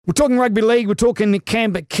We're talking rugby league, we're talking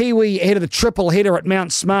camp at Kiwi ahead of the triple header at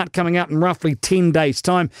Mount Smart coming up in roughly 10 days'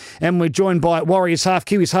 time. And we're joined by Warriors half,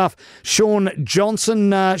 Kiwis half, Shaun Johnson.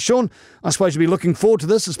 Shaun, I suppose you'll be looking forward to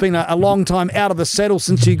this. It's been a long time out of the saddle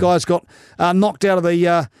since you guys got knocked out of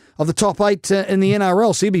the top eight in the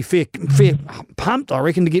NRL. So you'll be fair pumped, I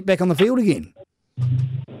reckon, to get back on the field again.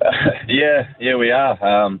 Yeah, we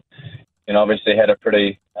are. Obviously had a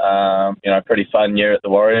pretty fun year at the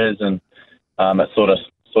Warriors, and it sort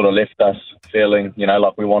of left us feeling,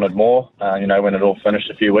 like we wanted more, when it all finished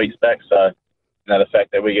a few weeks back. So, the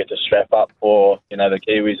fact that we get to strap up for, the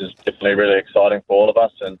Kiwis is definitely really exciting for all of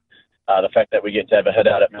us. And the fact that we get to have a hit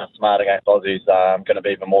out at Mount Smart against Aussies is going to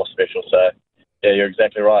be even more special. So, yeah, you're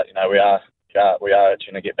exactly right. We are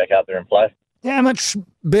actually going to get back out there and play. How much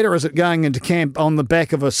better is it going into camp on the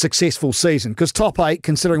back of a successful season? Because top eight,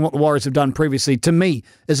 considering what the Warriors have done previously, to me,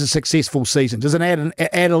 is a successful season. Does it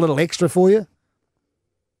add a little extra for you?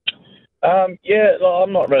 I'm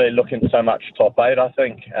not really looking so much top eight. I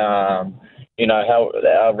think, how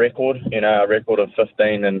our record, our record of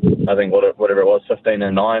 15 and I think whatever it was, 15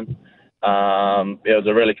 and 9. It was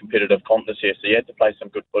a really competitive comp this year, so you had to play some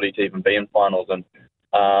good footy to even be in finals. And,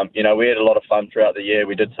 we had a lot of fun throughout the year.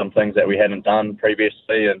 We did some things that we hadn't done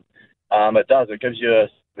previously, and it gives you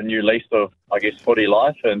a new lease of, I guess, footy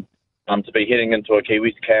life. And to be heading into a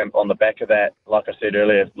Kiwis camp on the back of that, like I said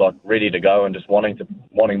earlier, like ready to go and just wanting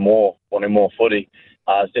more footy,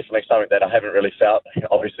 is definitely something that I haven't really felt,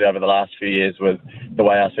 obviously, over the last few years with the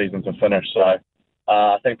way our seasons have finished. So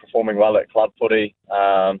I think performing well at club footy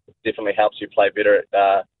definitely helps you play better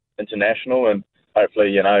at international, and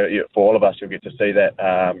hopefully, for all of us, you'll get to see that,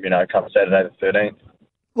 come Saturday the 13th.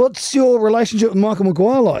 What's your relationship with Michael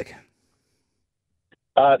Maguire like?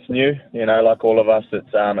 It's new, like all of us.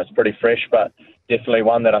 It's pretty fresh, but definitely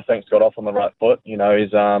one that I think's got off on the right foot. He's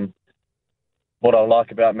what I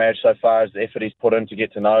like about Madge so far is the effort he's put in to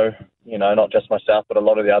get to know, not just myself, but a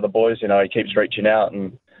lot of the other boys. He keeps reaching out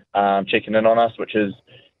and checking in on us, which is,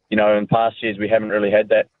 in past years we haven't really had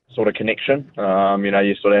that sort of connection.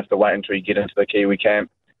 You sort of have to wait until you get into the Kiwi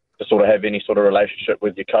camp to sort of have any sort of relationship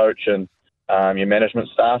with your coach and your management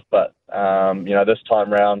staff. But, this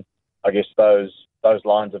time round, I guess those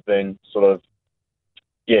lines have been sort of,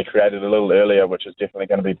 created a little earlier, which is definitely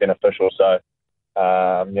going to be beneficial. So,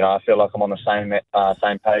 I feel like I'm on the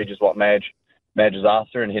same page as what Madge is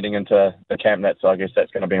after, and heading into the camp, I guess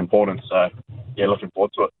that's going to be important. So, looking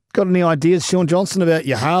forward to it. Got any ideas, Shaun Johnson, about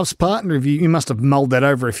your halves partner? You must have mulled that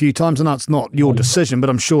over a few times. I know it's not your decision, but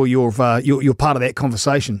I'm sure you're part of that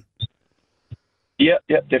conversation. Yep,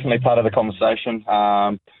 definitely part of the conversation.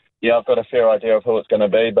 I've got a fair idea of who it's going to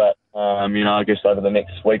be, but I guess over the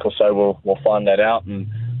next week or so we'll find that out, and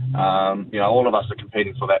all of us are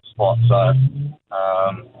competing for that spot. So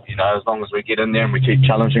as long as we get in there and we keep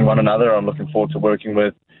challenging one another, I'm looking forward to working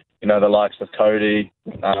with the likes of Cody,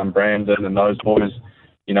 Brandon, and those boys.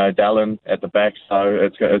 Dallin at the back, so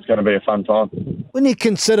it's going to be a fun time. When you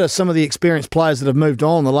consider some of the experienced players that have moved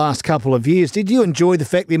on the last couple of years, did you enjoy the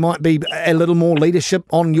fact there might be a little more leadership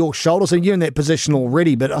on your shoulders? And you're in that position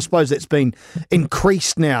already, but I suppose that's been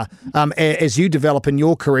increased now as you develop in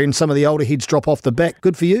your career and some of the older heads drop off the back.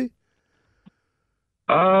 Good for you?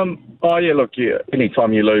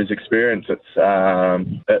 Anytime you lose experience,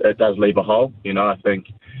 it does leave a hole. I think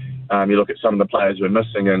you look at some of the players we're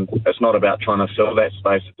missing, and it's not about trying to fill that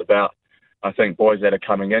space. It's about, I think, boys that are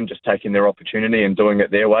coming in, just taking their opportunity and doing it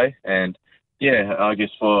their way. And I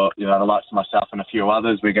guess for the likes of myself and a few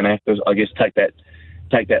others, we're going to have to, I guess, take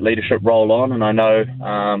that leadership role on. And I know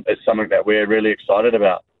it's something that we're really excited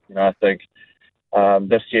about. I think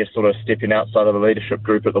this year, sort of stepping outside of the leadership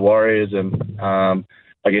group at the Warriors, and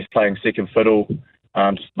I guess playing second fiddle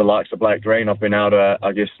to the likes of Blake Green, I've been able to,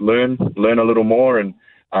 I guess, learn a little more and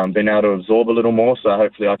been able to absorb a little more. So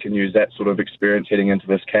hopefully I can use that sort of experience heading into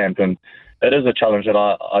this camp. And it is a challenge that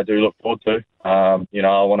I do look forward to. I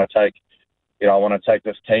want to take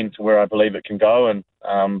this team to where I believe it can go. And,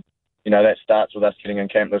 that starts with us getting in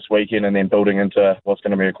camp this weekend and then building into what's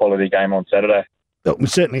going to be a quality game on Saturday. Well, we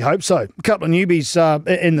certainly hope so. A couple of newbies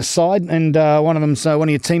in the side, and one of them's one of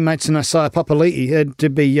your teammates in Isaiah Papali'i had to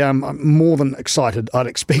be more than excited, I'd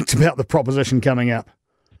expect, about the proposition coming out.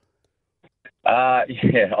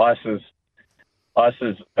 Ice is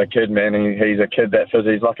a kid, man. He's a kid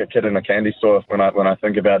he's like a kid in a candy store when I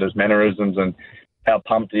think about his mannerisms and how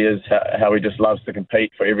pumped he is, how he just loves to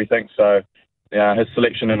compete for everything. So, his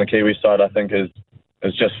selection in the Kiwi side, I think, is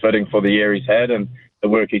just fitting for the year he's had and the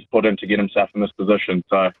work he's put in to get himself in this position.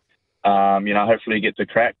 So, Hopefully he gets a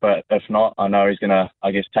crack, but if not, I know he's going to,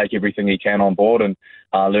 I guess, take everything he can on board and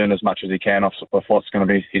learn as much as he can off what's going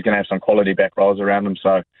to be. He's going to have some quality back rows around him,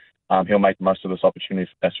 so he'll make the most of this opportunity,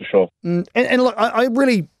 that's for sure. And look,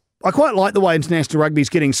 I quite like the way international rugby is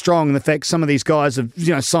getting strong, and the fact some of these guys have,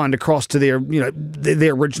 signed across to their,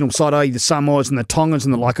 their original side, i.e. the Samoas and the Tongans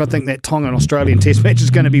and the like. I think that Tonga and Australian Test match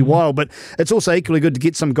is going to be wild, but it's also equally good to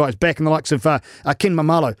get some guys back, and the likes of Ken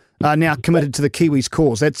Mamalo now committed to the Kiwis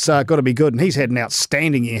cause. That's got to be good, and he's had an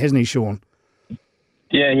outstanding year, hasn't he, Sean?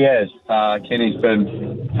 Yeah, he has. Kenny's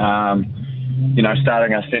been,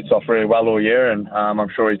 starting our sets off really well all year, and I'm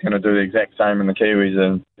sure he's going to do the exact same in the Kiwis.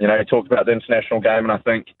 And, he talked about the international game, and I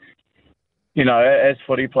think, as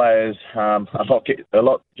footy players, a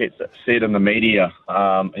lot gets said in the media,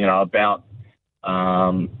 about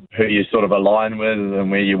who you sort of align with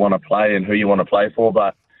and where you want to play and who you want to play for.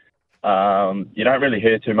 But you don't really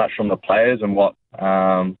hear too much from the players and what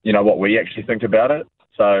we actually think about it.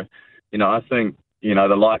 So, I think,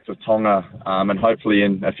 the likes of Tonga and hopefully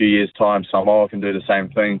in a few years' time, Samoa can do the same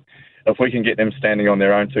thing. If we can get them standing on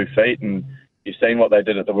their own 2 feet, and you've seen what they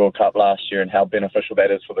did at the World Cup last year and how beneficial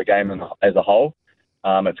that is for the game as a whole.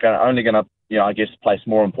 It's only going to, place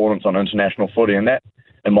more importance on international footy, and that,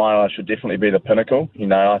 in my eyes, should definitely be the pinnacle.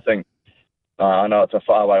 I think, I know it's a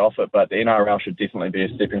far way off it, but the NRL should definitely be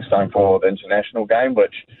a stepping stone for the international game,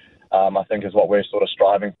 which I think is what we're sort of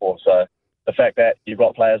striving for. So the fact that you've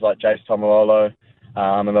got players like Jace Taumalolo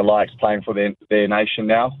and the likes playing for their nation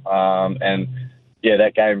now, and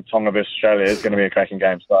that game, Tonga versus Australia, is going to be a cracking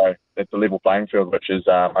game. So it's a level playing field, which is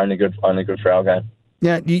only good for our game.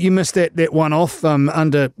 Yeah, you missed that one off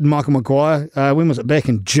under Michael Maguire. When was it? Back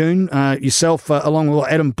in June. Yourself, along with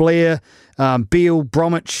Adam Blair, Beale,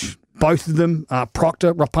 Bromwich, both of them,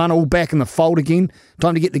 Proctor, Rapana, all back in the fold again.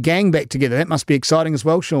 Time to get the gang back together. That must be exciting as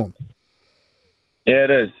well, Sean. Yeah,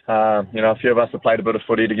 it is. A few of us have played a bit of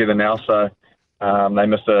footy together now, so they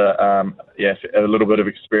missed a little bit of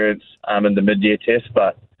experience in the mid-year test,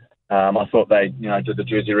 but I thought they, did the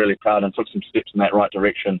jersey really proud and took some steps in that right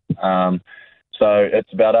direction. So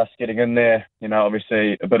it's about us getting in there,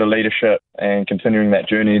 obviously a bit of leadership and continuing that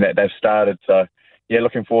journey that they've started. So,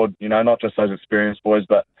 looking forward, not just those experienced boys,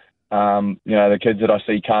 but, the kids that I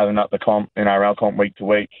see carving up the comp, NRL comp week to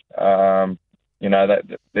week, that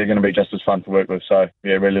they're going to be just as fun to work with. So,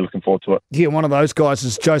 really looking forward to it. Yeah, one of those guys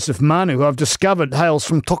is Joseph Manu, who I've discovered hails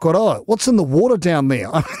from Tokoroa. What's in the water down there?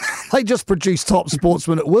 They just produce top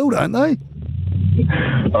sportsmen at will, don't they?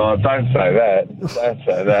 Oh, don't say that. Don't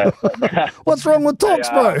say that. What's wrong with Tox,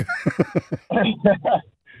 bro?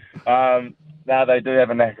 No, they do have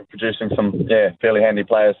a knack of producing some, fairly handy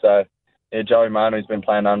players. So, Joey Manu's been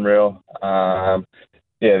playing unreal.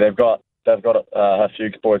 They've got a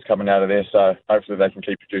few boys coming out of there, so hopefully they can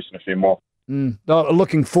keep producing a few more.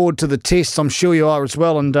 Looking forward to the tests. I'm sure you are as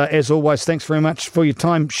well. And as always, thanks very much for your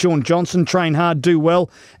time, Sean Johnson. Train hard, do well.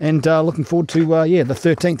 And looking forward to, the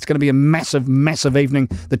 13th. It's going to be a massive, massive evening,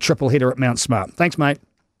 the triple header at Mount Smart. Thanks, mate.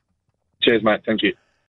 Cheers, mate. Thank you.